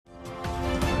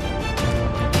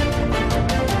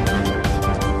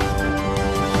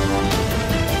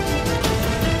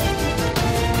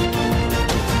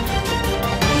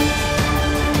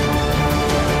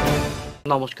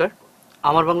নমস্কার,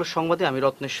 আমার বাংলা সংবাদে আমি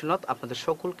রত্নেশ্বরনাথ আপনাদের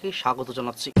সকলকে স্বাগত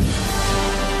জানাচ্ছি।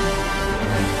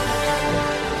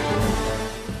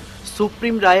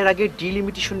 সুপ্রিম রায়ের আগে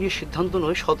ডিলিমিটেশন নিয়ে সিদ্ধান্ত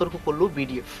নয়, সতর্ক করল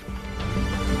বিডিএফ।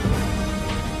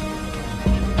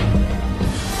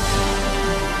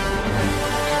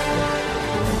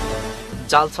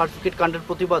 জাল সার্টিফিকেট কাণ্ডের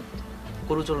প্রতিবাদ,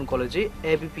 গুরুচরণ কলেজে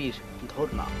এবিপির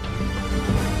ধর্ণা।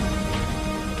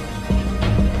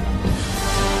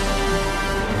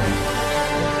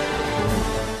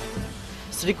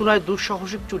 শ্রীকুনায়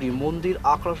দুঃসাহসিক চুরি, মন্দির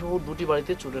আখড়াসহ দুটি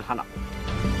বাড়িতে চোরের হানা।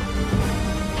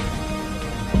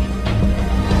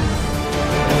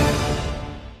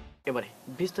 এবারে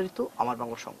বিস্তারিত আমার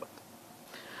বাংলা সংবাদ।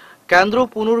 কেন্দ্র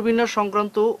পুনর্বিন্যাস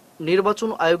সংক্রান্ত নির্বাচন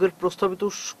আয়োগের প্রস্তাবিত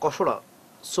খসড়া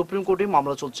সুপ্রিম কোর্টে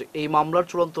মামলা চলছে। এই মামলার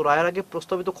চূড়ান্ত রায়ের আগে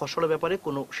প্রস্তাবিত খসড়ার ব্যাপারে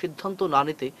কোনো সিদ্ধান্ত না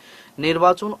নিতে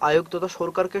নির্বাচন আয়োগ তথা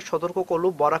সরকারকে সতর্ক করল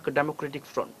বরাক ডেমোক্রেটিক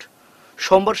ফ্রন্ট।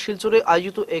 সোমবার শিলচরে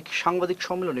আয়োজিত এক সাংবাদিক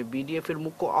সম্মেলনে বিডিএফ এর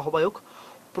মুখ্য আহ্বায়ক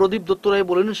প্রদীপ দত্ত রায়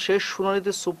বলেন, শেষ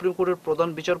শুনানিতে সুপ্রিম কোর্টের প্রধান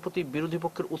বিচারপতি বিরোধী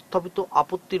পক্ষের উত্থাপিত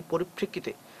আপত্তির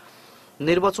পরিপ্রেক্ষিতে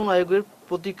নির্বাচন আয়োগের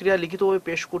প্রতিক্রিয়া লিখিতভাবে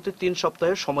পেশ করতে 3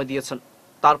 সপ্তাহের সময় দিয়েছেন।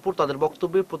 তারপর তাদের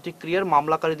বক্তব্যের প্রতিক্রিয়ার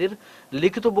মামলাকারীদের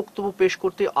লিখিত বক্তব্য পেশ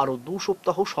করতে আরও 2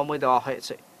 সপ্তাহ সময় দেওয়া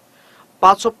হয়েছে।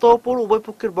 5 সপ্তাহ পর উভয়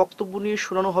পক্ষের বক্তব্য নিয়ে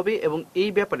শোনানো হবে এবং এই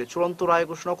ব্যাপারে চূড়ান্ত রায়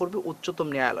ঘোষণা করবে উচ্চতম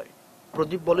ন্যায়ালয়।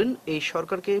 প্রদীপ বলেন, এই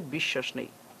সরকারকে বিশ্বাস নেই।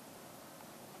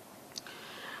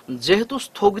 যেহেতু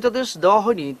স্থগিতাদেশ দেওয়া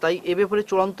হয়নি, তাই এ ব্যাপারে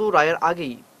চূড়ান্ত রায়ের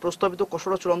আগেই প্রস্তাবিত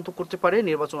খসড়া চূড়ান্ত করতে পারে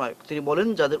নির্বাচন আয়োগ। তিনি বলেন,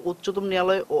 যাদের উচ্চতম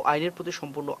ন্যায়ালয় ও আইনের প্রতি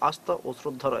সম্পূর্ণ আস্থা ও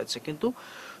শ্রদ্ধা রয়েছে, কিন্তু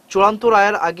চূড়ান্ত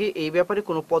রায়ের আগে এই ব্যাপারে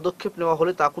কোনো পদক্ষেপ নেওয়া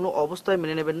হলে তা কোনো অবস্থায়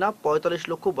মেনে নেবেন না 45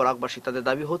 লক্ষ বরাকবাসী। তাদের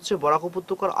দাবি হচ্ছে, বরাক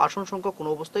উপত্যকার আসন সংখ্যা কোনো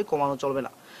অবস্থায় কমানো চলবে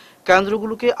না,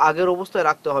 কেন্দ্রগুলোকে আগের অবস্থায়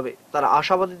রাখতে হবে। তারা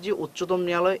আশাবাদী যে উচ্চতম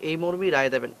ন্যায়ালয় এই মর্মে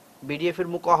রায় দেবেন। বিডিএফ এর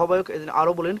মুখ্য আহ্বায়ক এদিন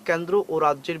আরো বলেন, কেন্দ্র ও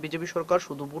রাজ্যের বিজেপি সরকার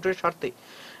শুধু ভোটের স্বার্থে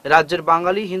রাজ্যের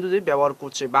বাঙালি হিন্দুদের ব্যবহার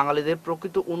করছে। বাঙালিদের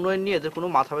প্রকৃত উন্নয়ন নিয়ে এদের কোনো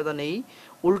মাথা ব্যথা নেই,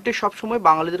 উল্টে সবসময়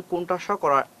বাঙালিদের কোণঠাসা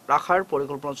রাখার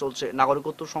পরিকল্পনা চলছে।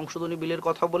 নাগরিকত্ব সংশোধনী বিলের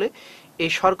কথা বলে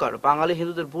এই সরকার বাঙালি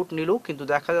হিন্দুদের ভোট নিল, কিন্তু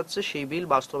দেখা যাচ্ছে সেই বিল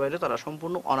বাস্তবায়নে তারা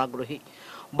সম্পূর্ণ অনাগ্রহী।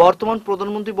 বর্তমান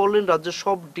প্রধানমন্ত্রী বললেন, রাজ্যের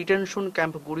সব ডিটেনশন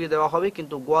ক্যাম্প গুড়িয়ে দেওয়া হবে,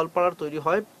 কিন্তু গোয়ালপাড়ার তৈরি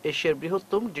হয় এশিয়ার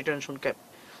বৃহত্তম ডিটেনশন ক্যাম্প,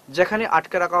 যেখানে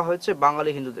আটকে রাখা হয়েছে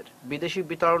বাঙালি হিন্দুদের। বিদেশি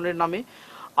বিতাড়নের নামে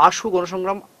আশু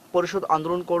গণসংগ্রাম পরিষদ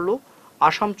আন্দোলন করলো,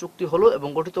 আসাম চুক্তি হলো এবং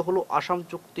গঠিত হলো আসাম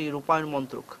চুক্তি রূপায়ণ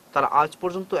মন্ত্রক। তারা আজ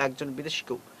পর্যন্ত একজন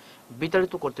বিদেশিকেও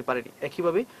বিতাড়িত করতে পারেনি।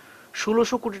 একইভাবে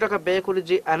 1600 কোটি টাকা ব্যয় করে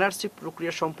যে এনআরসি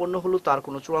প্রক্রিয়া সম্পন্ন হলো, তার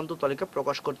কোনো চূড়ান্ত তালিকা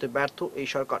প্রকাশ করতে ব্যর্থ এই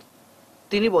সরকার।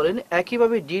 তিনি বলেন,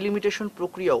 একইভাবে ডিলিমিটেশন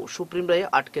প্রক্রিয়াও সুপ্রিম রায়ে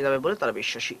আটকে যাবে বলে তারা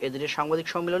বিশ্বাসী। এদিনের সাংবাদিক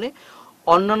সম্মেলনে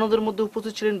অন্যান্যদের মধ্যে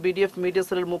উপস্থিত ছিলেন বিডিএফ মিডিয়া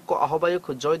সেলের মুখ্য আহ্বায়ক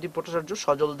জয়দীপ ভট্টাচার্য,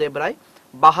 সজল দেব রায়,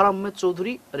 বাহার আহমেদ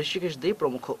চৌধুরী, ঋষিকেশ দে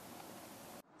প্রমুখ।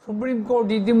 সুপ্রিম কোর্ট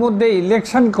ইতিমধ্যে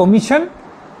ইলেকশন কমিশন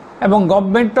এবং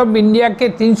গভর্নমেন্ট অফ ইন্ডিয়াকে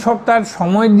 3 সপ্তাহের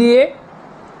সময় দিয়ে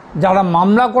যারা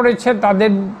মামলা করেছে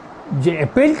তাদের যে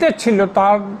অ্যাপিলটা ছিল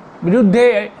তার বিরুদ্ধে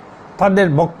তাদের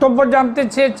বক্তব্য জানতে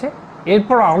চেয়েছে।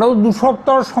 এরপর আরও 2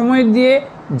 সপ্তাহ সময় দিয়ে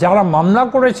যারা মামলা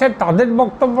করেছে তাদের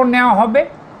বক্তব্য নেওয়া হবে,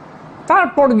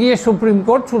 তারপর গিয়ে সুপ্রিম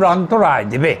কোর্ট চূড়ান্ত রায়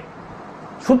দেবে।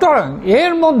 সুতরাং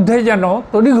এর মধ্যে যেন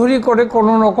তড়িঘড়ি করে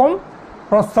কোনো রকম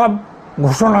প্রস্তাব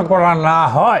ঘোষণা করা না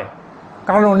হয়,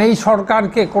 কারণ এই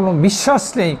সরকারকে কোনো বিশ্বাস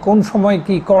নেই কোন সময়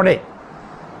কি করে।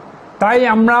 তাই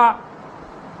আমরা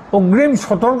অগ্রিম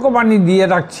সতর্কবাণী দিয়ে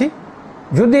রাখছি,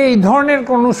 যদি এই ধরনের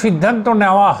কোনো সিদ্ধান্ত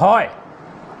নেওয়া হয়,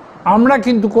 আমরা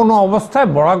কিন্তু কোনো অবস্থায়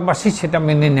বরাকবাসী সেটা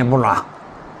মেনে নেব না।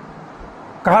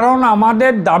 কারণ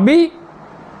আমাদের দাবি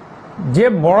যে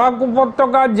বরাক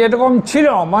উপত্যকা যেরকম ছিল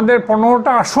আমাদের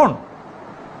 15টা আসন,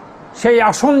 সেই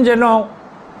আসন যেন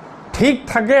ঠিক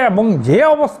থাকে এবং যে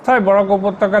অবস্থায় বরাক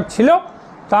উপত্যকা ছিল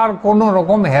তার কোনো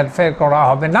রকম হেরফের করা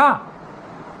হবে না।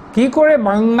 কি করে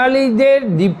বাঙালিদের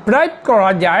ডিপ্রাইভ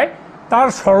করা যায় তার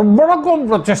সর্বরকম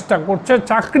প্রচেষ্টা করছে।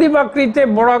 চাকরি বাকরিতে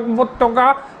বরাক উপত্যকা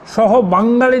সহ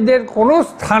বাঙালিদের কোনো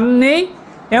স্থান নেই।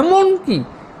 এমনকি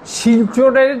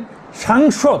শিলচরের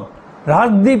সাংসদ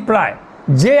রাজদীপ রায়,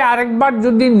 যে আরেকবার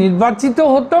যদি নির্বাচিত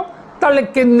হতো তাহলে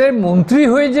কেন্দ্রের মন্ত্রী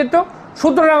হয়ে যেত।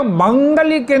 সুতরাং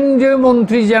বাঙালি কেন্দ্রীয়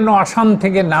মন্ত্রী যেন আসাম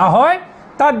থেকে না হয়,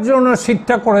 তার জন্য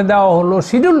সিটটা করে দেওয়া হলো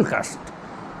শিডিউল কাস্ট।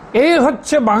 এই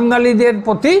হচ্ছে বাঙালিদের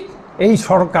প্রতি এই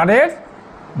সরকারের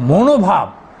মনোভাব।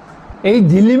 এই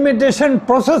ডিলিমিটেশন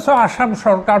প্রসেসও আসাম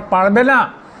সরকার পারবে না।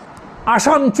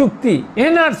 আসাম চুক্তি,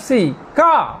 এনআরসি,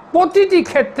 প্রতিটি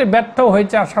ক্ষেত্রে ব্যর্থ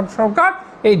হয়েছে আসাম সরকার,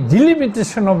 এই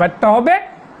ডিলিমিটেশনও ব্যর্থ হবে।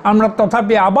 আমরা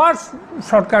তথাপি আবার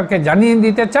সরকারকে জানিয়ে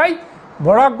দিতে চাই,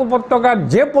 বরাক উপত্যকার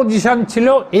যে পজিশন ছিল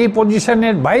এই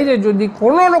পজিশনের বাইরে যদি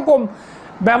কোনো রকম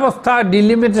ব্যবস্থা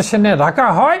ডিলিমিটেশনে রাখা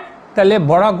হয় তাহলে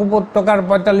বরাক উপত্যকার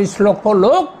 ৪৫ লক্ষ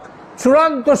লোক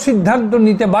চূড়ান্ত সিদ্ধান্ত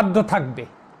নিতে বাধ্য থাকবে।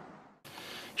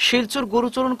 শিলচর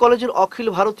গুরুচরণ কলেজের অখিল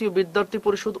ভারতীয় বিদ্যার্থী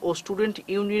পরিষদ ও স্টুডেন্ট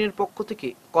ইউনিয়নের পক্ষ থেকে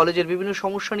কলেজের বিভিন্ন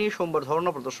সমস্যা নিয়ে সোমবার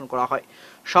ধর্ণা প্রদর্শন করা হয়।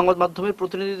 সংবাদ মাধ্যমের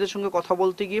প্রতিনিধিদের সঙ্গে কথা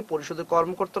বলতে গিয়ে পরিষদের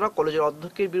কর্মকর্তারা কলেজের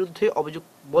অধ্যক্ষের বিরুদ্ধে অভিযোগ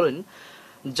বলেন,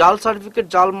 জাল সার্টিফিকেট,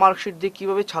 জাল মার্কশিট দিয়ে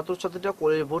কিভাবে ছাত্রছাত্রীরা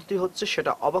কলেজে ভর্তি হচ্ছে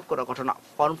সেটা অবাক করা ঘটনা।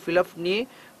 ফর্ম ফিল আপ নিয়ে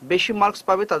বেশি মার্কস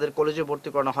পাবে তাদের কলেজে ভর্তি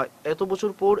করানো হয়। এত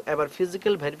বছর পর এবার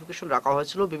ফিজিক্যাল ভেরিফিকেশন রাখা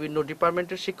হয়েছিল। বিভিন্ন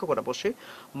ডিপার্টমেন্টের শিক্ষকরা বসে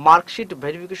মার্কশিট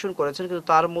ভেরিফিকেশন করেছেন, কিন্তু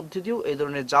তার মধ্যে দিয়েও এই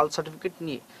ধরনের জাল সার্টিফিকেট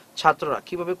নিয়ে ছাত্ররা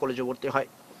কিভাবে কলেজে ভর্তি হয়।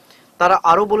 তারা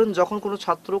আরও বলেন, যখন কোনো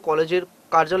ছাত্র কলেজের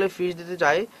কার্যালয়ে ফিস দিতে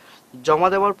যায়, জমা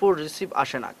দেওয়ার পর রিসিভ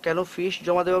আসে না। কেন ফিস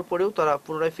জমা দেওয়ার পরেও তারা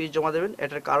পুনরায় ফিস জমা দেবেন?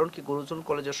 এটার কারণ কি গুরুচরণ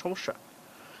কলেজের সমস্যা?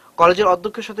 কলেজের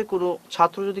অধ্যক্ষের সাথে কোনো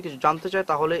ছাত্র যদি কিছু জানতে চায়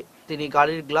তাহলে তিনি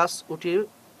গাড়ির গ্লাস উঠিয়ে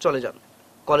চলে যান।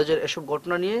 কলেজের এসব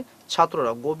ঘটনা নিয়ে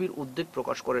ছাত্ররা গভীর উদ্বেগ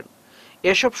প্রকাশ করেন।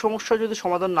 এসব সমস্যা যদি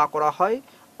সমাধান না করা হয়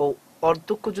ও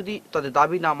অধ্যক্ষ যদি তাদের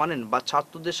দাবি না মানেন বা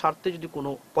ছাত্রদের স্বার্থে যদি কোনো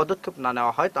পদক্ষেপ না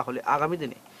নেওয়া হয়, তাহলে আগামী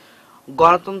দিনে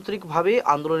গণতান্ত্রিকভাবে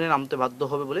আন্দোলনে নামতে বাধ্য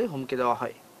হবে বলে হুমকি দেওয়া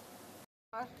হয়।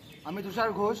 আমি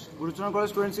তুষার ঘোষ, গুরুচরণ কলেজ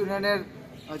স্টুডেন্টস ইউনিয়নের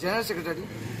জেনারেল সেক্রেটারি।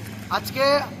 আজকে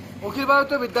অখিল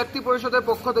ভারতীয় বিদ্যার্থী পরিষদের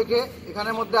পক্ষ থেকে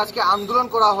এখানের মধ্যে আজকে আন্দোলন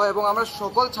করা হয় এবং আমরা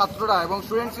সকল ছাত্ররা এবং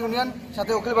স্টুডেন্টস ইউনিয়ন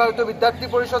সাথে অখিল ভারতীয় বিদ্যার্থী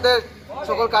পরিষদের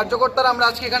সকল কার্যকর্তারা আমরা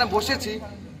আজকে এখানে বসেছি।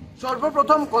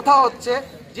 সর্বপ্রথম কথা হচ্ছে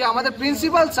যে আমাদের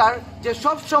প্রিন্সিপাল স্যার যে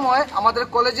সব সময় আমাদের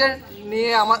কলেজের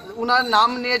নিয়ে উনার নাম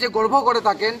নিয়ে যে গর্ব করে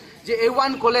থাকেন যে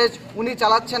A1 কলেজ উনি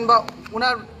চালাচ্ছেন বা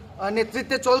উনার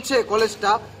নেতৃত্বে চলছে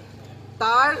কলেজটা,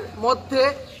 তার মধ্যে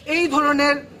এই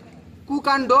ধরনের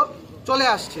কুকাণ্ড চলে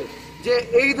আসছে যে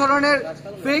এই ধরনের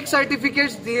ফেক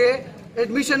সার্টিফিকেটস দিয়ে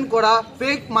এডমিশন করা,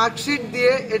 ফেক মার্কশিট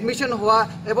দিয়ে এডমিশন হওয়া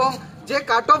এবং যে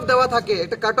কাট অফ দেওয়া থাকে,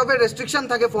 একটা কাট অফের রেস্ট্রিকশন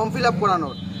থাকে ফর্ম ফিল আপ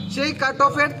করানোর, সেই কাট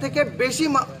অফের থেকে বেশি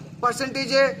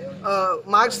পার্সেন্টেজে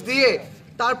মার্কস দিয়ে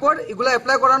তারপর এগুলো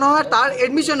অ্যাপ্লাই করানো হয়, তার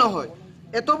এডমিশনও হয়।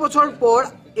 এত বছর পর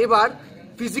এবার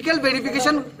ফিজিক্যাল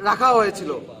ভেরিফিকেশন রাখা হয়েছিল।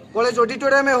 কলেজ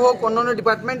অডিটোরিয়ামে হোক, অন্যান্য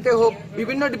ডিপার্টমেন্টে হোক,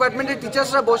 বিভিন্ন ডিপার্টমেন্টের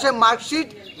টিচার্সরা বসে মার্কশিট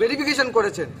ভেরিফিকেশন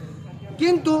করেছেন,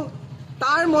 কিন্তু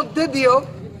তার মধ্যে দিয়েও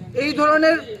এই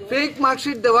ধরনের ফেক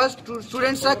মার্কশিট দেওয়া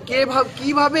স্টুডেন্টসরা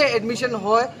কিভাবে অ্যাডমিশন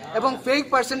হয় এবং ফেক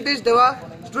পার্সেন্টেজ দেওয়া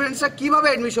স্টুডেন্টসরা কিভাবে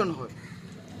অ্যাডমিশন হয়।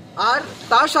 আর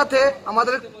তার সাথে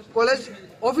আমাদের কলেজ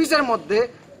অফিসের মধ্যে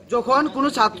যখন কোনো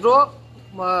ছাত্র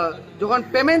যখন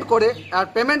পেমেন্ট করে, আর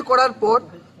পেমেন্ট করার পর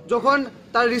যখন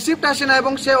তার রিসিপ্ট আসে না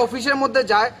এবং সে অফিসের মধ্যে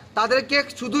যায়, তাদেরকে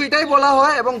শুধু এটাই বলা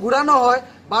হয় এবং ঘুরানো হয়,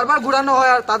 বারবার ঘুরানো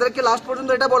হয়, আর তাদেরকে লাস্ট পর্যন্ত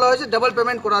এটা বলা হয়েছে ডাবল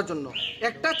পেমেন্ট করার জন্য।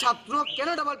 একটা ছাত্র কেন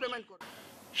ডাবল পেমেন্ট করে?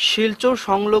 শিলচর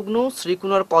সংলগ্ন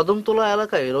শ্রীকুনার কদমতলা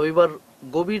এলাকায় রবিবার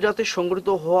গভীর রাতে সংঘটিত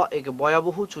হওয়া এক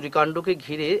ভয়াবহ চুরিকাণ্ডকে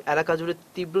ঘিরে এলাকা জুড়ে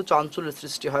তীব্র চাঞ্চল্যের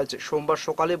সৃষ্টি হয়েছে। সোমবার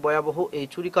সকালে ভয়াবহ এই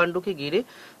চুরিকাণ্ডকে ঘিরে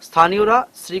স্থানীয়রা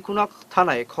শ্রীকুনা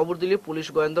থানায় খবর দিলে পুলিশ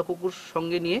গোয়েন্দা কুকুর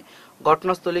সঙ্গে নিয়ে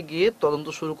ঘটনাস্থলে গিয়ে তদন্ত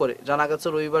শুরু করে। জানা গেছে,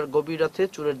 রবিবার গভীর রাতে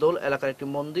চোরের দল এলাকার একটি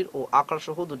মন্দির ও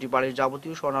আখড়াসহ দুটি বাড়ির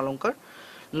যাবতীয় স্বর্ণালংকার,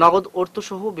 নগদ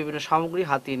অর্থসহ বিভিন্ন সামগ্রী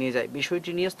হাতিয়ে নিয়ে যায়।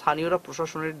 বিষয়টি নিয়ে স্থানীয়রা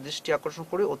প্রশাসনের দৃষ্টি আকর্ষণ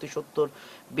করে অতি সত্বর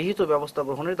বিহিত ব্যবস্থা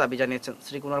গ্রহণের দাবি জানিয়েছেন।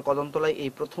 শ্রীকুনার কদমতলায় এই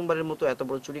প্রথমবারের মতো এত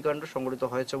বড় চুরিকাণ্ড সংঘটিত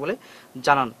হয়েছে বলে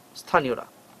জানান স্থানীয়রা।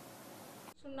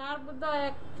 সোনার বোধ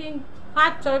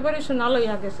 5-6 বারে সোনা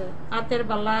লইয়া গেছে, হাতের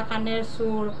বালা, কানের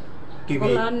সুর,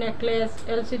 গলার নেকলেস,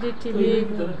 LCD টিভি,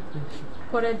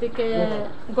 পরের দিকে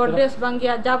গডরেজ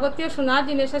ভাঙ্গিয়া যাবতীয় সোনা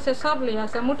জিনিস আছে সব লইয়া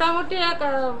আছে। মোটামুটি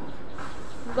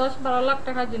 10-12 লাখ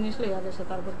টাকার জিনিস লইয়া গেছে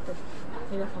তার মধ্যে।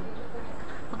 এরকম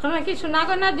ওখানে কি সোনা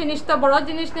গয়নার জিনিস তো বড়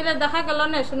জিনিস নিলে দেখা গেল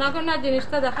না, সোনা গয়নার জিনিস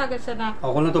তো দেখা গেছে না,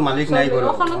 ওখানে তো মালিক নাই,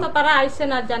 ওখানে তো তারা আইছে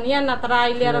না, জানিয়া না, তারা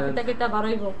আইলে আর কিতা কিতা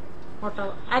বাড়াইব। ওটা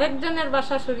আরেকজনের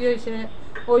বাসা চুরি হয়েছে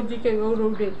ওইদিকে ওই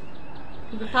রোডে,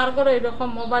 কিন্তু তার ঘরে এরকম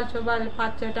মোবাইল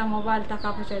 5-6টা মোবাইল, টাকা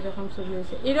পয়সা এরকম চুরি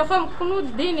হয়েছে। এরকম কোনো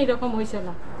দিন এরকম হয়েছে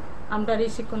না। আমরা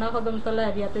ঋষিকুনা কদমতলা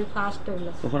এরিয়াতে ফার্স্ট হইল।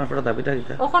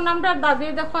 এখন আমরা দাবি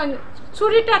দেখুন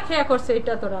চুরিটা খেয়ে করছে,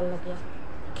 এটা তোর লাগে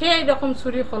খেয়ে এরকম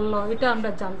চুরি করলো, এটা আমরা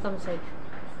জানতাম চাই।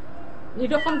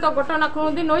 এরকম তো ঘটনা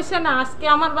কোনোদিন হয়েছে না। আজকে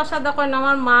আমার বাসা দেখেন,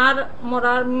 আমার মার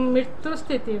মরার মৃত্যু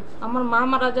স্থিতি, আমার মা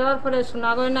মারা যাওয়ার পরে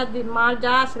সোনা গয়না মার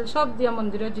যা আছে সব দিয়ে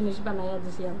মন্দিরের জিনিস বানাইয়া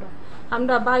দিছি।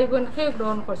 আমরা ভাই বোন খেয়ে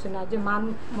গ্রহণ করছি না যে মার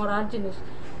মরার জিনিস,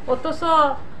 অথচ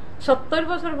 70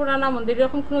 বছর পুরানা মন্দির,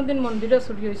 এরকম কোনোদিন মন্দিরে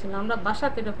চুরি হয়েছে না। আমরা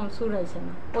বাসাতে এরকম চুর হয়েছে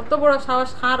না। কত বড় সাহস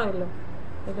খার হইল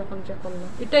এরকম যে করলো।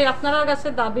 এটাই আপনার কাছে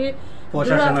দাবি,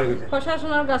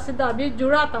 প্রশাসনের কাছে দাবি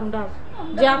জোড়াত আমরা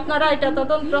যে আপনারা এটা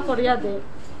তদন্ত করিয়া দে।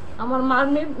 আমার মার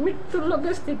মৃত্যুর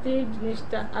লোকের স্থিতি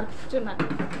জিনিসটা আর কিছু না।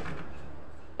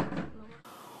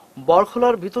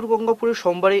 বরখলার ভিতর গঙ্গাপুরে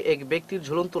সোমবারে এক ব্যক্তির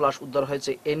ঝুলন্ত লাশ উদ্ধার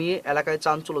হয়েছে। এ নিয়ে এলাকায়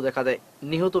চাঞ্চল্য দেখা দেয়।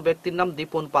 নিহত ব্যক্তির নাম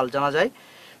দীপন পাল। জানা যায়,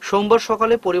 সোমবার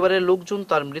সকালে পরিবারের লোকজন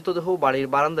তার মৃতদেহ বাড়ির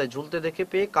বারান্দায় ঝুলতে দেখে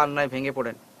পেয়ে কান্নায় ভেঙে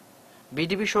পড়েন।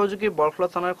 বিডিবি সহযোগে বরখলা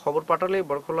থানার খবর পাঠালে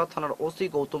বরখলা থানার ওসি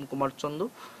গৌতম কুমার চন্দ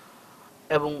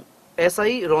এবং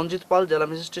এসআই রঞ্জিত পাল, জেলা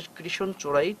ম্যাজিস্ট্রেট কৃষ্ণ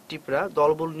চোরাই টিপরা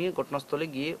দলবল নিয়ে ঘটনাস্থলে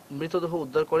গিয়ে মৃতদেহ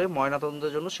উদ্ধার করে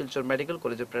ময়নাতদন্তের জন্য শিলচর মেডিকেল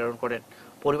কলেজে প্রেরণ করেন।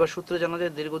 পরিবার সূত্রে জানা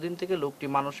যায়, দীর্ঘদিন থেকে লোকটি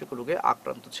মানসিক রোগে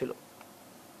আক্রান্ত ছিল।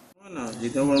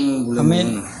 আমি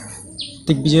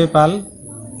দিগ্বিজয় পাল,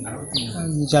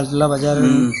 জালতলা বাজার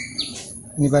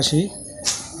নিবাসী।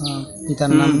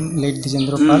 পিতার নাম লেট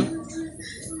দ্বিজেন্দ্র পাল।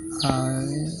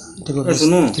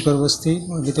 টিকর বস্তি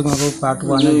বিতগঙ্গাপুর পার্ট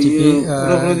 1 জিপি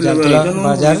জালতলা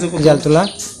বাজার জালতলা।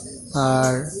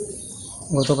 আর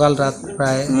গতকাল রাত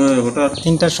প্রায়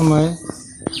 3টার সময়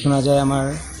শোনা যায় আমার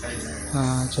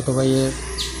ছোট ভাইয়ের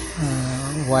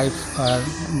ওয়াইফ আর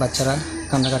বাচ্চারা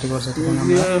কান্নাকাটি করছে। তখন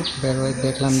আমরা বের হয়ে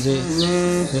দেখলাম যে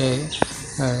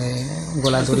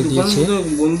গলা ধরে দিয়েছে।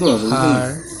 আর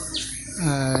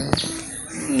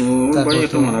তারপর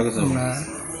আমরা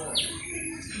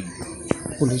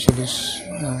পুলিশ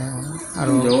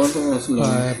আরও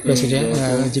প্রেসিডেন্ট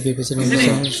জিপি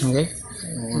প্রেসিডেন্টের সঙ্গে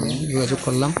যোগাযোগ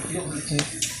করলাম।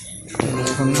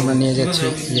 এখন আমরা নিয়ে যাচ্ছি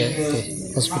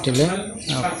হসপিটালে।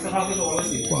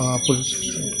 পুলিশ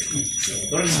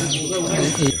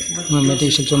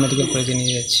শিলচর মেডিকেল কলেজে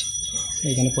নিয়ে যাচ্ছি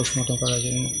এখানে পোস্টমর্টম করার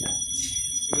জন্য।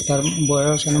 তার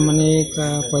বয়স আনুমানিক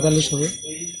 45 হবে।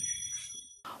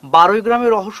 বারোই গ্রামে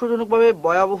রহস্যজনকভাবে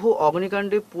ভয়াবহ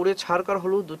অগ্নিকাণ্ডে পুড়ে ছারখার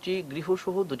হল দুটি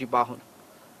গৃহসহ দুটি বাহন।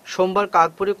 সোমবার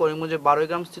কাকপুরে করিমগঞ্জের বারোই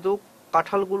গ্রাম স্থিত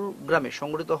কাঁঠালগুল গ্রামে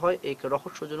সংঘটিত হয় এক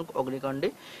রহস্যজনক অগ্নিকাণ্ডে।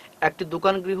 একটি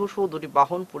দোকান গৃহসহ দুটি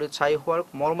বাহন পুড়ে ছাই হওয়ার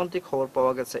মর্মান্তিক খবর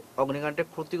পাওয়া গেছে। অগ্নিকাণ্ডে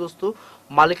ক্ষতিগ্রস্ত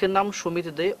মালিকের নাম সুমিত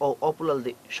দে ও অপুলাল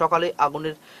দে। সকালে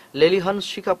আগুনের লেলিহান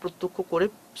শিখা প্রত্যক্ষ করে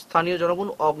স্থানীয় জনগণ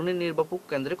অগ্নি নির্বাপক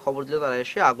কেন্দ্রে খবর দিলে তারা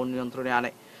এসে আগুন নিয়ন্ত্রণে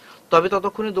আনে। তবে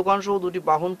ততক্ষণে দোকানসহ দুটি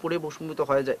বাহন পুড়ে ভস্মীভূত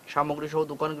হয়ে যায়। সামগ্রীসহ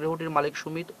দোকান গৃহটির মালিক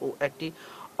সুমিত ও একটি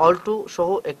অল্টো সহ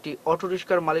একটি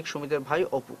অটোরিক্সার মালিক সুমিতের ভাই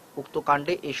অপু। উক্ত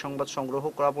কাণ্ডে এই সংবাদ সংগ্রহ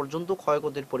করা পর্যন্ত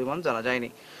ক্ষয়ক্ষতির পরিমাণ জানা যায়নি।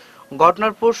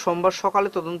 ঘটনার পর সোমবার সকালে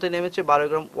তদন্তে নেমেছে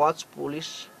বারোগ্রাম ওয়াচ পুলিশ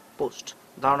পোস্ট।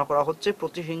 ধারণা করা হচ্ছে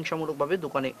প্রতিহিংসামূলকভাবে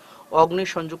দোকানে অগ্নি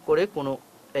সংযোগ করে কোনো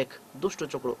এক দুষ্ট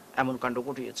চক্র এমন কাণ্ড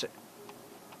ঘটিয়েছে।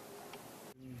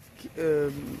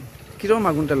 কিরকম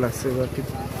আগুনটা লাগছে?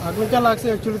 আগুনটা লাগছে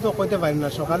অ্যাকচুয়ালি তো কইতে পারি না।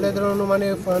 সকালে ধরুন মানে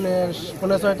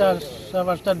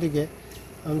 6:30-5টার দিকে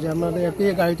আমি যে আমাদের এপি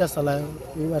গাড়িটা চালায়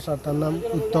এই বাসার, তার নাম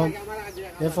উত্তম,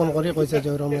 এ ফোন করে কইছে যে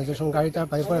ওরকম যখন গাড়িটা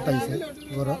বাইপরে তাইছে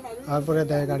ঘর, তারপরে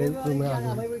দেয় গাড়ির রুমে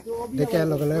আগুন দেখে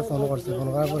লগে লগে ফোন করছে। ফোন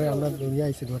করার পরে আমরা দুনিয়া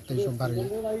আইসি ধরতে সব বাড়ি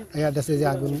আইয়া দেখছে যে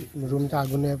আগুন রুমটা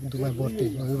আগুনে দুমায় ভর্তি।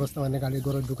 ওই অবস্থা মানে গাড়ি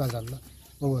ঘরে ঢুকা যান না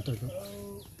ওতটুকু।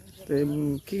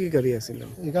 কি কি গাড়ি আছিল?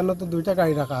 এখানে তো 2টা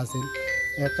গাড়ি রাখা আছে,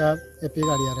 একটা এপি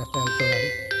গাড়ি আর একটা অ্যালটো গাড়ি।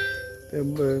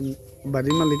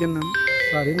 বাড়ির মালিকের নাম?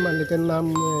 বাড়ির মালিকের নাম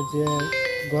যে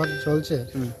ঘর চলছে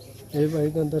এই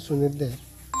বাড়িতে তো সুনীত দে।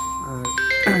 আর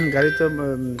গাড়ি তো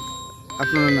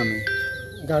আপনার নামে?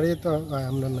 গাড়ি তো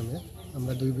আপনার নামে।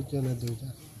 আমরা 2 জনের 2টা,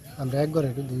 আমরা এক ঘরে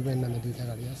 2 ভাইয়ের নামে 2টা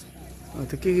গাড়ি আছে।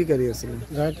 আচ্ছা, কি কি গাড়ি আছিল?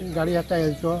 গাড়ি একটা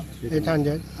অ্যালটো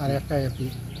 800 আর একটা এপি।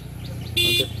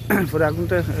 পরে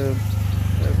আগুনটা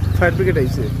ফায়ার ব্রিগেড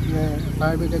আইছে?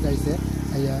 ফায়ার ব্রিগেড আইছে,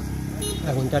 আইয়া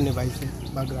আগুনটা নিভাইছে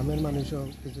বা গ্রামের মানুষও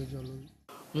কিছু জল।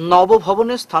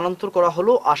 নবভবনে স্থানান্তর করা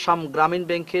হলো আসাম গ্রামীণ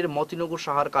ব্যাংকের মতিনগর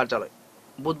শাখার কার্যালয়।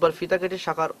 বুধবার ফিতা কেটে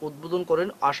শাখার উদ্বোধন করেন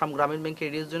আসাম গ্রামীণ ব্যাংকের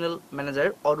regional manager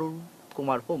Arun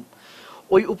Kumar home.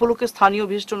 ওই উপলক্ষে স্থানীয়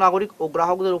বিশিষ্ট নাগরিক ও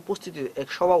গ্রাহকদের উপস্থিতিতে এক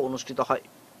সভা অনুষ্ঠিত হয়।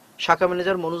 শাখা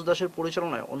ম্যানেজার মনোজ দাসের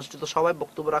পরিচালনায় অনুষ্ঠিত সভায়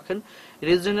বক্তব্য রাখেন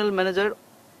regional manager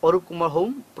Arup Kumar home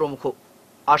প্রমুখ।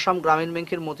 আসাম গ্রামীণ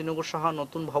ব্যাংকের মতিনগর শাখা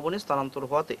নতুন ভবনে স্থানান্তর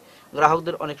হওয়াতে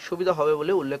গ্রাহকদের অনেক সুবিধা হবে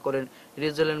বলে উল্লেখ করেন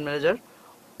regional manager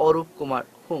Arup Kumar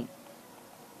home.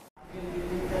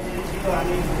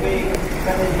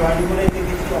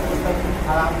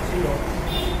 খারাপ ছিল,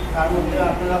 তার মধ্যে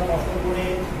আপনারা কষ্ট করে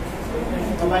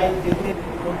সবাই দেখে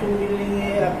নতুন বিল্ডিংয়ে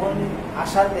এখন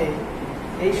আসাতে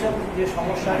এইসব যে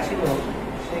সমস্যা ছিল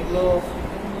সেগুলো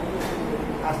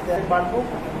আস্তে আস্তে বাড়বো।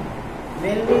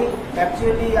 মেনলি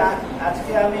অ্যাকচুয়ালি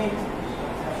আজকে আমি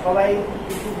সবাই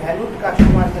কিছু ভ্যালুড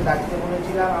কাস্টমারকে ডাকতে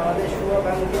বলেছিলাম। আমাদের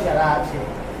শুভাকাঙ্ক্ষী যারা আছে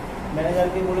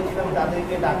ম্যানেজারকে বলেছিলাম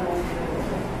তাদেরকে ডাকুন,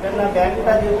 কেননা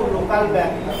ব্যাংকটা যেহেতু লোকাল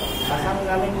ব্যাংক, আসাম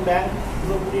গ্রামীণ ব্যাংক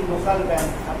পুরোপুরি লোকাল ব্যাংক,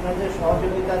 আপনাদের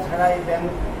সহযোগিতা ছাড়া এই ব্যাংক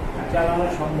চালানো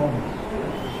সম্ভব না।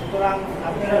 সুতরাং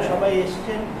আপনারা সবাই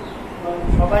এসছেন,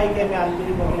 সবাইকে আমি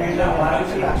আন্তরিক অভিনন্দন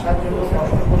জানাচ্ছি। আসার জন্য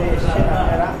কষ্ট করে এসছেন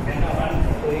আপনারা।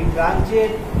 তো এই ব্রাঞ্চের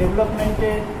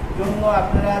ডেভেলপমেন্টের জন্য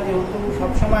আপনারা যেহেতু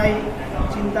সবসময়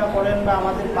চিন্তা করেন বা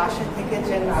আমাদের পাশে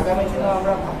থেকেছেন, আগামী দিনেও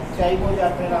আমরা চাইবো যে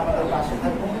আপনারা আমাদের পাশে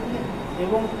থাকুন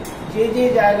এবং যে যে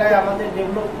জায়গায় আমাদের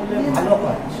ডেভেলপ করলে ভালো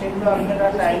হয় সেগুলো আপনারা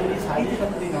টাইমলি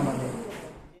সাজেশন দিন আমাদের।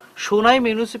 সোনাই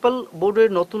মিউনিসিপ্যাল বোর্ডের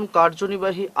নতুন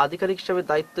কার্যনির্বাহী আধিকারিক হিসেবে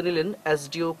দায়িত্ব নিলেন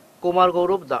এসডিও কুমার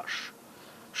গৌরব দাস।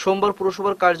 সোমবার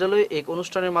পুরসভার কার্যালয়ে এক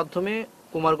অনুষ্ঠানের মাধ্যমে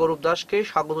কুমার গৌরব দাসকে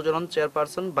স্বাগত জানান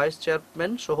চেয়ারপারসন, ভাইস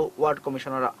চেয়ারম্যান সহ ওয়ার্ড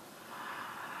কমিশনাররা।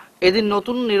 এদিন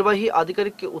নতুন নির্বাহী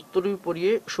আধিকারিককে উত্তরী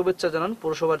পরিয়ে শুভেচ্ছা জানান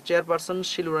পুরসভার চেয়ারপারসন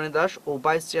শিলুরানী দাস ও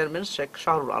ভাইস চেয়ারম্যান শেখ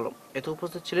শাহরুল আলম। এতে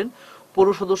উপস্থিত ছিলেন পৌর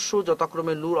সদস্য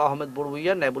যথাক্রমে নূর আহমেদ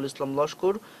বড়ুইয়া, নাইবুল ইসলাম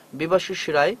লস্কর, বিবাসী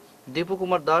শিরায়, দীপু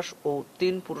কুমার দাস ও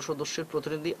 3 পুর সদস্যের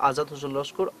প্রতিনিধি আজাদ হোসেন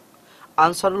লস্কর,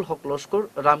 আনসারুল হক লস্কর,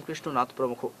 রামকৃষ্ণ নাথ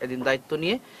প্রমুখ। এদিন দায়িত্ব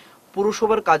নিয়ে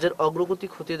পুরসভার কাজের অগ্রগতি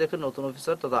খতিয়ে দেখেন নতুন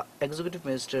অফিসার তথা এক্সিকিউটিভ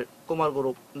ম্যাজিস্ট্রেট কুমার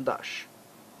গৌরব দাস।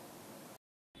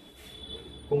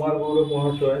 কুমার গৌরব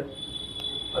মহাশয়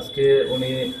আজকে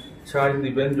উনি চার্জ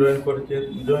দিবেন,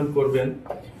 জয়েন করবেন।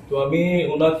 তো আমি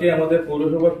ওনাকে আমাদের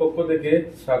পৌরসভার পক্ষ থেকে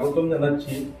স্বাগতম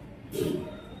জানাচ্ছি।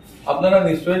 আপনারা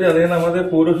নিশ্চয়ই জানেন আমাদের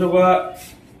পৌরসভা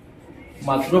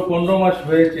মাত্র 15 মাস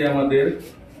হয়েছে আমাদের।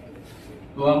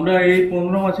 তো আমরা এই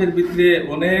 15 মাসের ভিতরে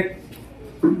অনেক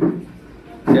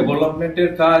ডেভেলপমেন্টের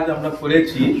কাজ আমরা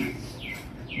করেছি।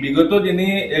 বিগত যিনি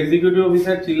এক্সিকিউটিভ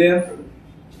অফিসার ছিলেন,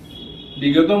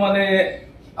 বিগত মানে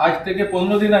আজ থেকে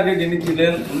 15 দিন আগে যিনি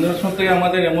ছিলেন, উনার সাথে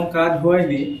আমাদের এমন কাজ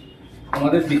হয়নি।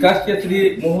 আমাদের বিকাশ ক্ষেত্রী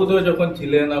মহোদয় যখন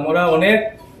ছিলেন আমরা অনেক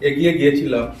এগিয়ে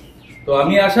গিয়েছিলাম। তো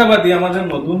আমি আশাবাদী আমাদের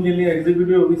নতুন যিনি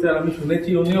এক্সিকিউটিভ অফিসার, আমি শুনেছি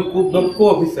উনিও খুব দক্ষ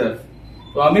অফিসার।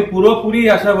 তো আমি পুরোপুরি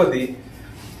আশাবাদী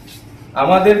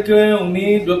আমাদেরকে উনি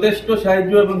যথেষ্ট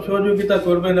সাহায্য এবং সহযোগিতা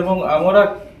করবেন এবং আমরা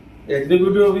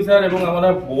এক্সিকিউটিভ অফিসার এবং আমরা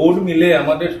বোর্ড মিলে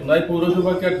আমাদের সোনাই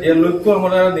পৌরসভাকে যে লক্ষ্য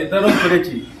আমরা নির্ধারণ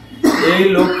করেছি এই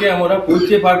লক্ষ্যে আমরা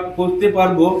পৌঁছতে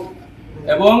পারবো।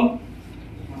 এবং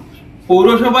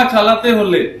পৌরসভা চালাতে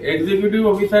হলে এক্সিকিউটিভ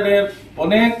অফিসারের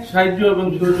অনেক সাহায্য এবং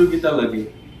সহযোগিতা লাগে।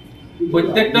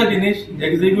 প্রত্যেকটা জিনিস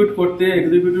এক্সিকিউট করতে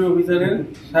এক্সিকিউটিভ অফিসারের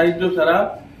সাহায্য ছাড়া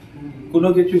কোনো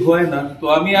কিছু হয় না। তো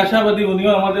আমি আশাবাদী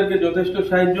উনিও আমাদেরকে যথেষ্ট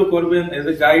সাহায্য করবেন এজ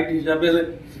এ গাইড হিসাবে,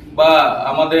 বা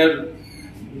আমাদের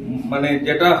মানে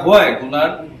যেটা হয় ওনার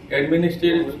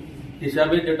অ্যাডমিনিস্ট্রেটিভ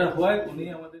হিসাবে যেটা হয় উনি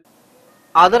আমাদের।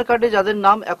 আধার কার্ডে যাদের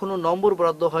নাম এখনো নম্বর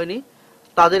বরাদ্দ হয়নি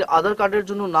তাদের আধার কার্ডের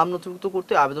জন্য নাম নথিভুক্ত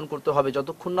করতে আবেদন করতে হবে।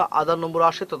 যতক্ষণ না আধার নম্বর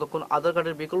আসে ততক্ষণ আধার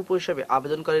কার্ডের বিকল্প হিসেবে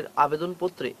আবেদনকারীর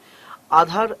আবেদনপত্রে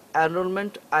আধার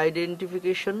এনরোলমেন্ট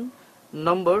আইডেন্টিফিকেশন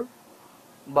নম্বর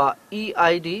বা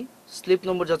ইআইডি স্লিপ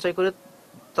নম্বর যাচাই করে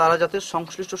তারা যাতে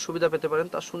সংশ্লিষ্ট সুবিধা পেতে পারেন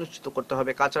তা সুনিশ্চিত করতে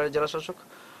হবে। কাছাড়ের জেলা শাসক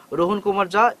রোহন কুমার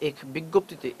যা এক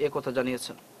বিজ্ঞপ্তিতে একথা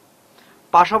জানিয়েছেন।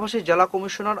 পাশাপাশি জেলা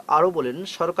কমিশনার আরও বলেন,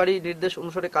 সরকারি নির্দেশ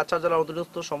অনুসারে কাছাড় জেলার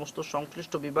অধীনস্থ সমস্ত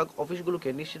সংশ্লিষ্ট বিভাগ অফিসগুলোকে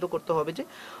নিশ্চিত করতে হবে যে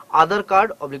আধার কার্ড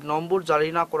নম্বর জারি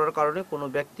না করার কারণে কোনো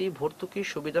ব্যক্তি ভর্তুকি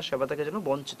সুবিধা সেবা থেকে যেন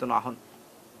বঞ্চিত না হন।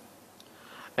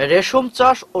 রেশম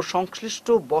চাষ ও সংশ্লিষ্ট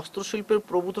বস্ত্রশিল্পের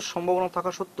প্রভূত সম্ভাবনা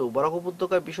থাকা সত্ত্বেও বরাক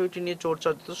উপত্যকায় বিষয়টি নিয়ে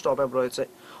চর্চার যথেষ্ট অভাব রয়েছে।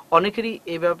 অনেকেরই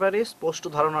এ ব্যাপারে স্পষ্ট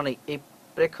ধারণা নেই। এই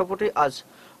প্রেক্ষাপটে আজ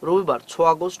রবিবার 6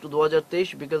 আগস্ট 2023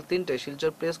 বিকেল 3টায়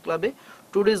শিলচর প্রেস ক্লাবে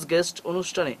টুরিস্ট গেস্ট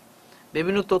অনুষ্ঠানে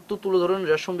বিভিন্ন তথ্য তুলে ধরেন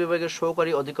রেশম বিভাগের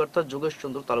সহকারী অধিকর্তা যোগেশ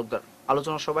চন্দ্র তালুকদার।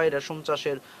 আলোচনা সভায় রেশম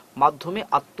চাষের মাধ্যমে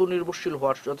আত্মনির্ভরশীল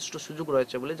হওয়ার যথেষ্ট সুযোগ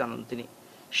রয়েছে বলে জানান তিনি।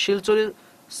 শিলচরের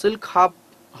সিল্ক হাব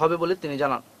হবে বলে তিনি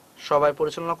জানান। সভায়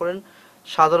পরিচালনা করেন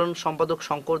সাধারণ সম্পাদক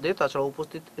শঙ্কর দে। তাছাড়া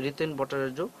উপস্থিত রিতেন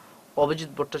ভট্টাচার্য, অভিজিৎ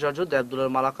ভট্টাচার্য,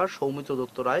 দেবদুলার মালাকার, সৌমিত্র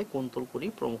দত্ত রায়, কুন্তলপুরী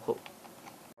প্রমুখ।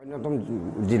 অন্যতম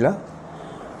জিলা,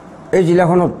 এই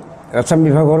জিলাখনত ৰেশম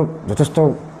বিভাগৰ যথেষ্ট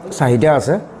চাহিদা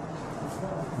আছে,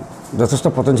 যথেষ্ট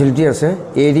পটেঞ্চিয়েলিটি আছে।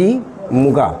 এৰী,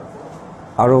 মুগা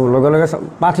আৰু লগে লগে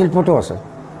পাট শিল্পটো আছে,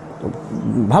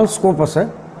 ভাল স্কোপ আছে।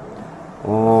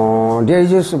 There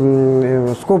is a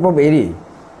scope of এৰী,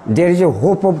 there is a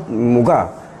hope of muga,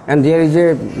 and there is a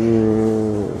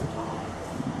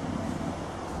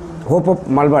hope of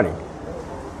মালবাৰী।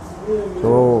 চ'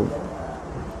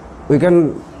 we can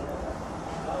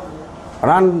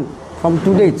run from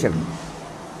today itself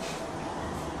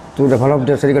to develop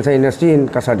the sericulture industry in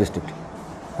Kasar district,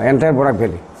 entire Borak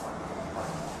Valley,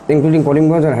 including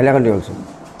Kolimganj and Hailakandi also.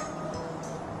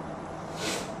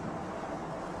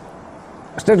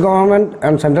 State government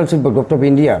and Central Silk Board of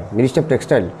India, Ministry of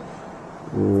Textile,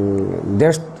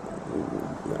 they're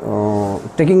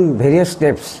taking various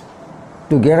steps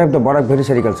to gear up the Borak Valley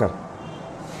sericulture.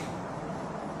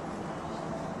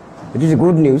 It is a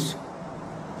good news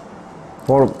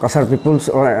for Kasar peoples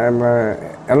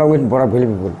along with Borak Valley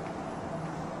people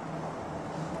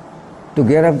to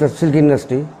gear up the silk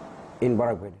industry in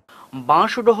Borak Valley.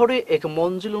 বাঁশডহরে এক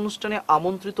মঞ্জিল অনুষ্ঠানে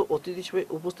আমন্ত্রিত অতিথি হিসেবে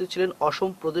উপস্থিত ছিলেন অসম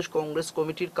প্রদেশ কংগ্রেস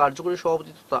কমিটির কার্যকরী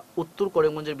সভাপতি তথা উত্তর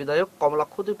করিমগঞ্জের বিধায়ক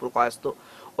কমলাক্ষদে প্রকাশত।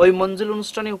 ওই মঞ্জিল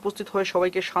অনুষ্ঠানে উপস্থিত হয়ে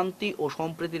সবাইকে শান্তি ও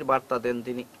সম্প্রীতির বার্তা দেন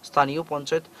তিনি। স্থানীয়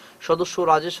পঞ্চায়েত সদস্য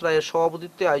রাজেশ রায়ের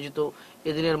সভাপতিত্বে আয়োজিত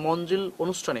এদিনের মঞ্জিল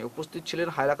অনুষ্ঠানে উপস্থিত ছিলেন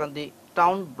হাইলাকান্দি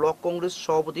টাউন ব্লক কংগ্রেস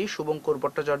সভাপতি শুভঙ্কর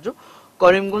ভট্টাচার্য,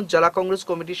 করিমগঞ্জ জেলা কংগ্রেস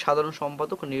কমিটির সাধারণ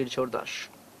সম্পাদক নির্ঝর দাস।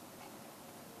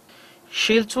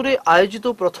 শিলচরে আয়োজিত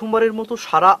প্রথমবারের মতো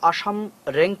সারা আসাম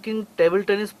র্যাঙ্কিং টেবিল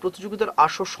টেনিস প্রতিযোগিতার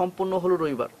আসর সম্পন্ন হল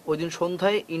রবিবার। ওই দিন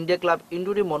সন্ধ্যায় ইন্ডিয়া ক্লাব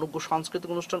ইনডোরে মনোজ্ঞ সাংস্কৃতিক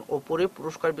অনুষ্ঠান ও পরে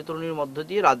পুরস্কার বিতরণের মধ্য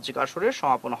দিয়ে রাজ্যিক আসরের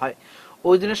সমাপন হয়।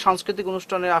 ওই দিনের সাংস্কৃতিক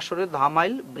অনুষ্ঠানের আসরে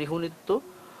ধামাইল, বৃহু নৃত্য,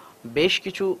 বেশ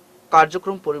কিছু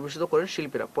কার্যক্রম পরিবেশিত করেন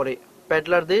শিল্পীরা। পরে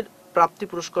প্যাডলারদের প্রাপ্তি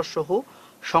পুরস্কার সহ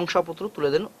শংসাপত্র তুলে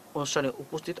দেন অনুষ্ঠানে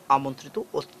উপস্থিত আমন্ত্রিত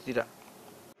অতিথিরা।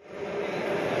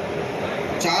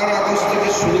 4 আগস্ট থেকে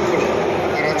শুরু করে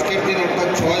আর আজকের দিন অর্থাৎ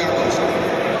 6 আগস্ট,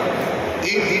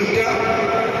 এই দিনটা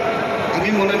আমি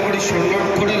মনে করি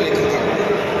স্বর্ণাক্ষরে লেখা থাকবে।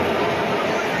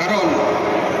 কারণ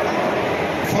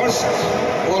first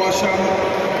all Assam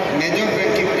major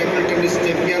ranking table tennis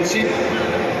championship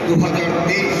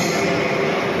 2023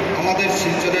 আমাদের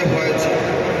শিলচরে হয়েছে।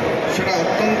 সেটা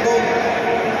অত্যন্ত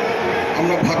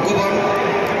আমরা ভাগ্যবান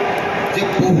যে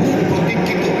বহু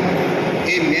প্রতীক্ষিত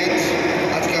এই ম্যাচ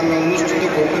আজকে আমরা অনুষ্ঠিত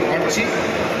করতে পারছি।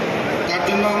 তার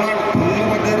জন্য আমার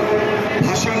ধন্যবাদের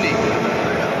ভাষা নেই।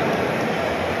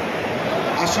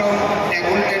 আসাম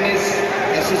টেবল টেনিস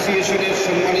অ্যাসোসিয়েশনের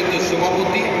সম্মানিত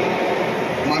সভাপতি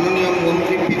মাননীয়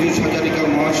মন্ত্রী পীযূষ হাজারিকা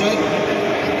মহাশয়,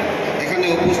 এখানে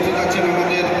উপস্থিত আছেন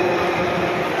আমাদের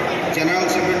জেনারেল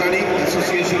সেক্রেটারি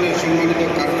অ্যাসোসিয়েশনের সম্মানিত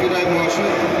কার্তিক রায়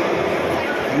মহাশয়,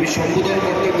 আমি সম্বোধন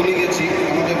করতে ভুলে গেছি,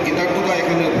 আমাদের গীতার্থদা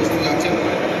এখানে উপস্থিত আছেন,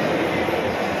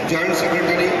 joint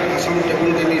secretary Assam table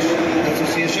tennis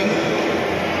association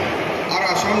আর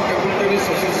আসাম টেবল টেনিস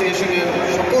অ্যাসোসিয়েশনের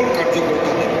সকল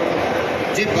কার্যকর্তাদের,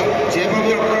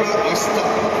 যেভাবে আপনারা আস্থা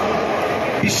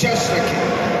বিশ্বাস রাখে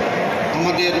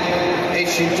আমাদের এই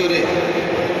শিলচরে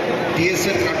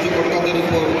ডিএসএর কার্যকর্তাদের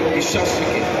উপর বিশ্বাস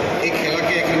রেখে এই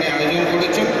খেলাকে এখানে আয়োজন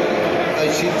করেছেন। তাই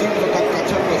শিলচর তথা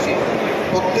কাছাকাছি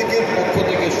প্রত্যেকের পক্ষ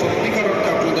থেকে সত্যিকার অর্থে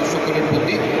আপনাদের সকলের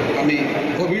প্রতি আমি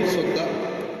গভীর শ্রদ্ধা।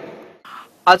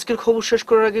 আজকের খবর শেষ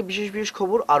করার আগে বিশেষ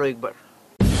খবর আরো একবার।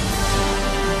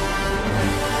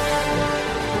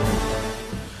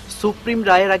 সুপ্রিম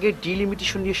রায়ের আগে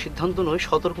ডিলিমিটেশন নিয়ে সিদ্ধান্ত নয়,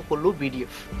 সতর্ক করল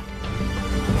বিডিএফ।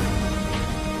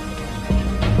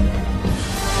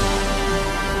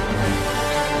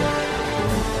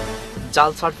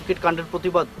 জাল সার্টিফিকেট কাণ্ডের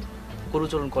প্রতিবাদ,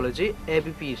 গুরুচরণ কলেজে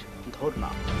এবিপির ধর্ণা।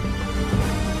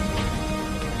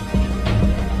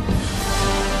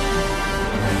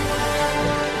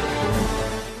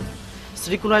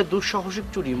 শ্রীকুনায় দুঃসাহসিক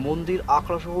চুরি, মন্দির,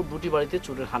 আখড়া সহ 2টি বাড়িতে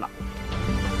চোরের হানা।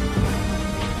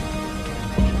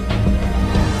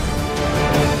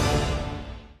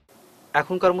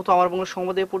 এখনকার মতো আমার বাংলা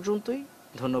সংবাদ এ পর্যন্তই।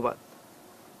 ধন্যবাদ।